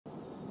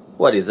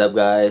What is up,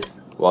 guys?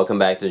 Welcome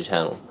back to the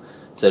channel.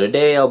 So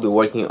today I'll be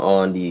working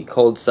on the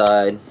cold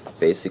side.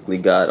 Basically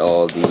got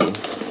all the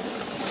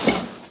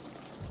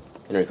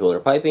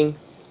intercooler piping.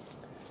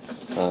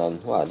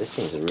 Wow, this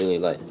thing's really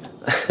light.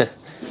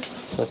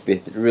 Must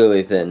be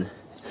really thin.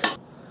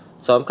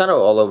 So I'm kind of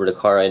all over the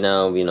car right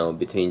now, you know,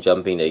 between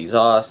jumping the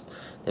exhaust,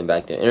 then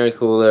back to the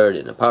intercooler,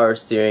 then the power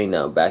steering,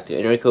 now back to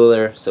the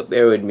intercooler. So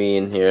bear with me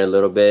in here a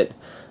little bit.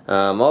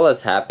 All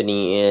that's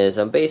happening is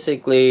I'm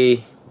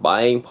basically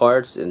buying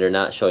parts and they're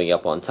not showing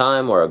up on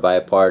time, or I buy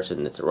parts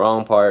and it's the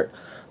wrong part.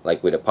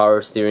 Like with the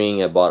power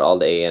steering, I bought all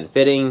the AN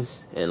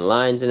fittings and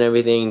lines and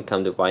everything.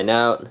 Come to find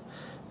out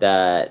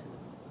that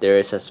there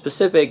is a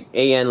specific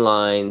AN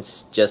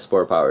lines just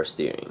for power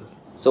steering.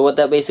 So what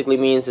that basically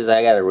means is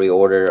I gotta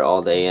reorder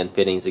all the AN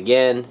fittings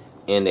again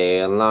and the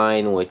AN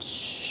line,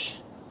 which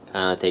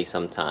kinda takes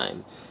some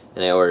time.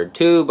 And I ordered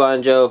 2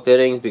 Banjo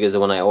fittings because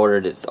the one I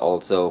ordered it's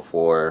also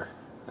for,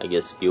 I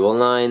guess, fuel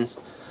lines.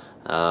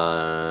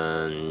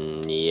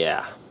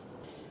 Yeah.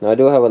 Now I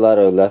do have a lot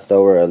of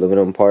leftover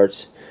aluminum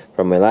parts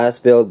from my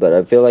last build, but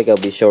I feel like I'll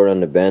be short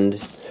on the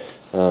bend,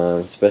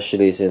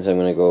 especially since I'm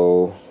gonna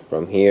go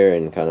from here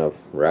and kind of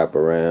wrap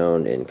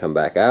around and come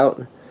back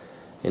out,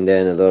 and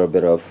then a little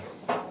bit of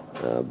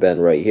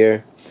bend right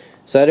here.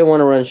 So I didn't want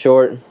to run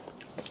short.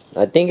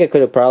 I think I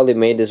could have probably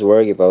made this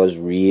work if I was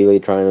really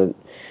trying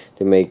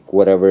to make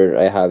whatever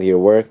I have here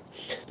work.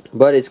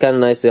 But it's kind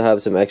of nice to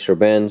have some extra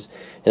bends,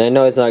 and I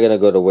know it's not gonna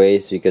go to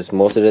waste because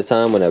most of the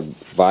time when I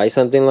buy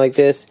something like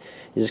this,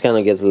 it just kind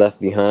of gets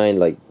left behind,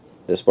 like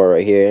this part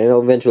right here, and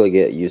it'll eventually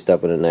get used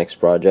up in the next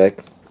project.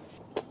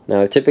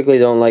 Now I typically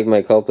don't like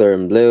my coupler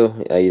in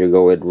blue. I either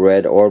go with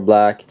red or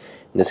black.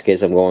 In this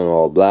case I'm going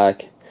all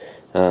black.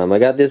 I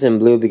got this in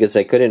blue because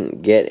I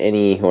couldn't get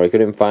any, or I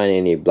couldn't find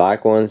any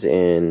black ones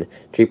in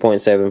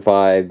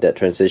 3.75 that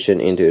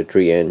transition into a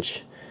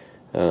 3-inch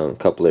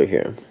coupler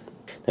here.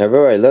 Now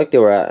everywhere I looked, they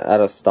were out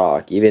of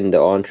stock. Even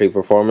the On-Tree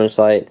Performance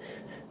site,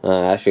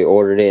 I actually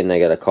ordered it and I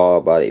got a call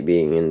about it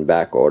being in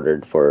back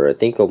ordered for I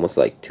think almost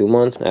like 2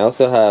 months. I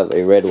also have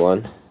a red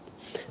one.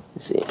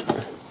 Let's see.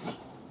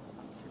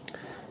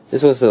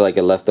 This was like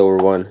a leftover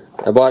one.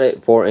 I bought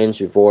it 4-inch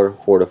before,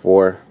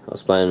 4-4. I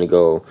was planning to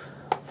go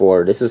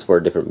 4. This is for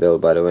a different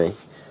build, by the way.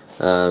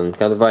 Come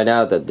to find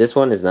out that this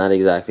one is not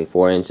exactly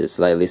 4-inch. It's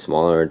slightly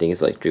smaller. I think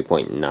it's like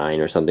 3.9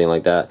 or something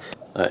like that.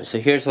 Alright, so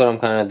here's what I'm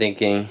kind of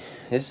thinking.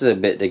 This is a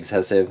bit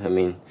excessive. I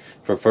mean,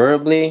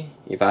 preferably,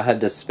 if I had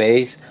the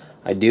space,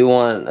 I do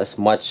want as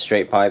much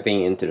straight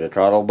piping into the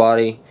throttle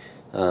body.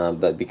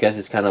 But because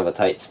it's kind of a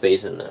tight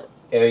space in the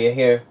area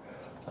here,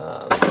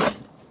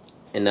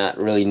 and not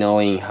really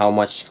knowing how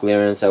much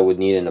clearance I would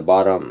need in the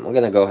bottom, I'm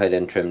gonna go ahead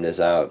and trim this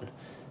out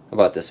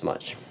about this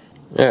much.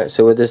 Alright,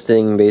 so with this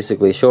thing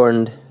basically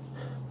shortened,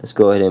 let's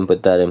go ahead and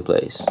put that in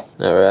place.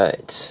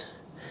 Alright,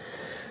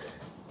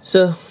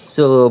 so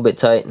still a little bit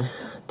tight.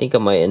 I think I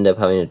might end up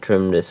having to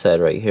trim this side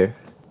right here.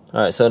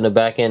 Alright, so in the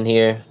back end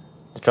here,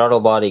 the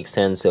throttle body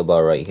extends to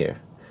about right here.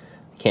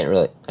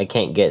 I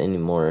can't get any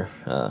more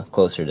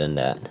closer than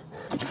that.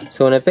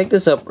 So when I picked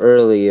this up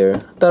earlier,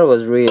 I thought it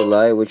was really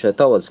light, which I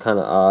thought was kind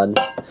of odd.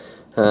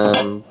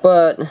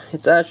 But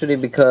it's actually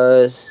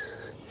because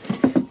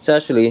it's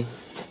actually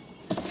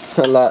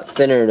a lot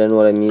thinner than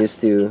what I'm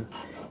used to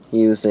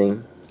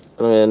using.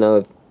 I don't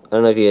know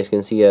if you guys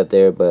can see out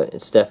there, but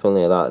it's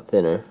definitely a lot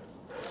thinner.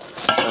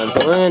 So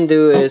what I'm going to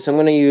do is I'm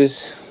going to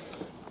use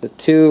the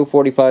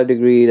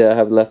 245° that I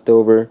have left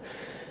over.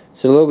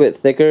 It's a little bit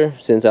thicker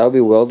since I'll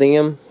be welding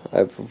them.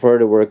 I prefer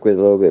to work with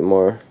a little bit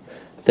more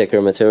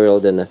thicker material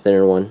than a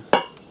thinner one.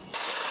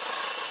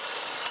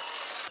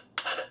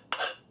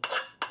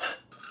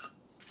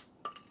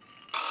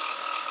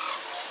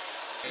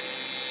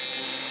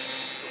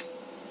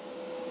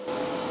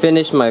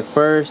 Finished my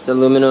first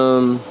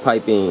aluminum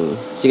piping.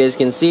 So you guys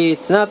can see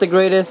it's not the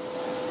greatest,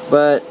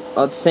 but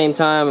at the same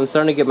time I'm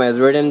starting to get my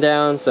rhythm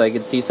down, so I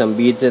can see some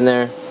beads in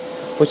there,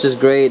 which is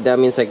great. That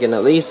means I can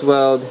at least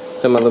weld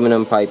some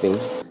aluminum piping.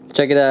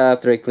 Check it out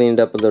after I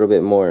cleaned up a little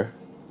bit more.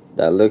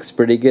 That looks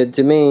pretty good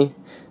to me.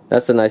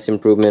 That's a nice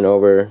improvement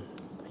over,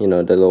 you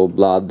know, the little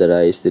blob that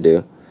I used to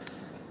do.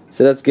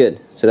 So that's good.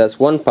 So that's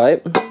one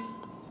pipe,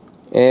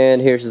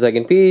 and here's the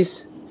second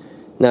piece.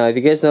 Now if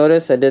you guys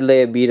notice, I did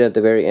lay a bead at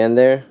the very end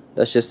there.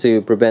 That's just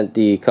to prevent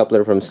the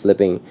coupler from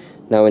slipping.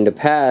 Now in the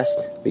past,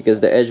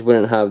 because the edge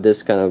wouldn't have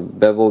this kind of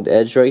beveled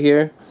edge right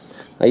here,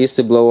 I used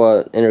to blow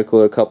out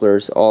intercooler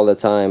couplers all the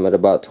time at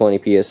about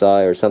 20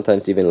 psi, or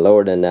sometimes even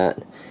lower than that.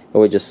 It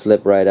would just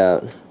slip right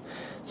out.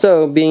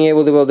 So being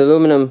able to weld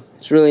aluminum,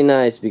 it's really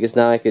nice because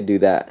now I could do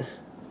that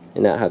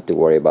and not have to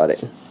worry about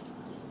it.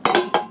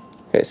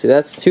 Okay, so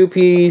that's 2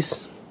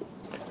 pieces.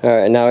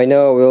 Alright, now I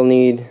know we'll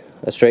need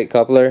a straight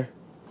coupler,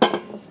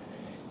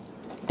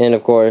 and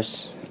of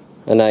course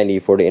a 90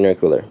 for the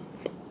intercooler.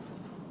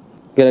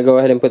 I'm gonna go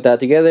ahead and put that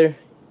together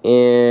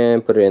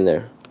and put it in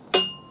there.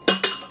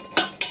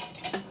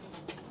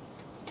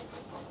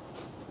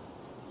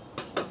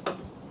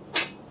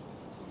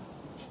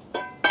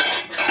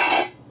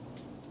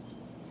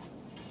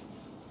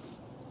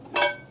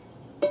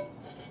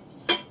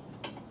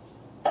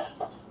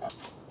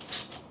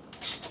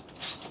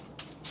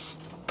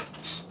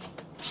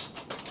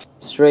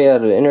 straight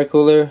out of the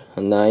intercooler, a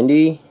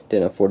 90,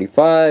 then a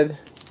 45,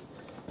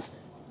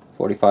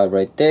 45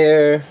 right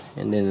there,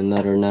 and then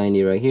another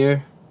 90 right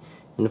here,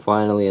 and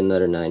finally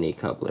another 90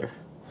 coupler.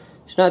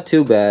 It's not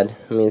too bad.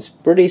 I mean, it's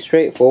pretty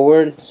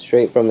straightforward,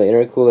 straight from the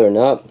intercooler and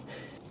up.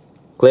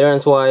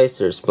 Clearance wise,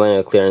 there's plenty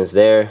of clearance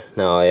there.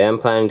 Now I am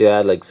planning to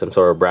add like some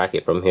sort of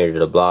bracket from here to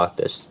the block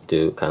just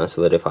to kind of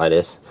solidify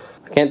this.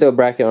 I can't do a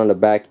bracket on the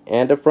back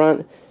and the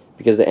front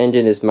because the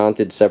engine is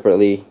mounted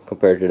separately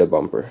compared to the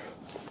bumper.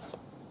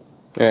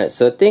 Alright,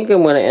 so I think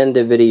I'm going to end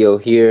the video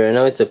here. I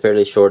know it's a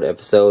fairly short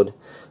episode.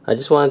 I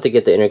just wanted to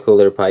get the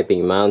intercooler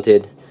piping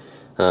mounted.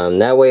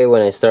 That way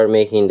when I start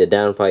making the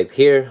downpipe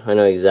here, I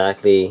know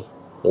exactly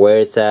where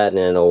it's at and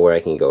I know where I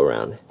can go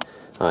around.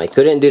 I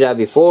couldn't do that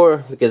before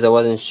because I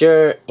wasn't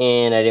sure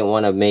and I didn't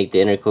want to make the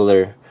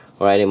intercooler,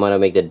 or I didn't want to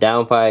make the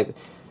downpipe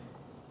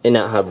and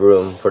not have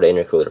room for the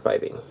intercooler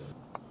piping.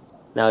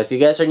 Now if you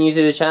guys are new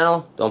to the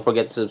channel, don't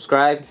forget to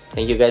subscribe.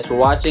 Thank you guys for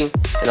watching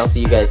and I'll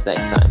see you guys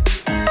next time.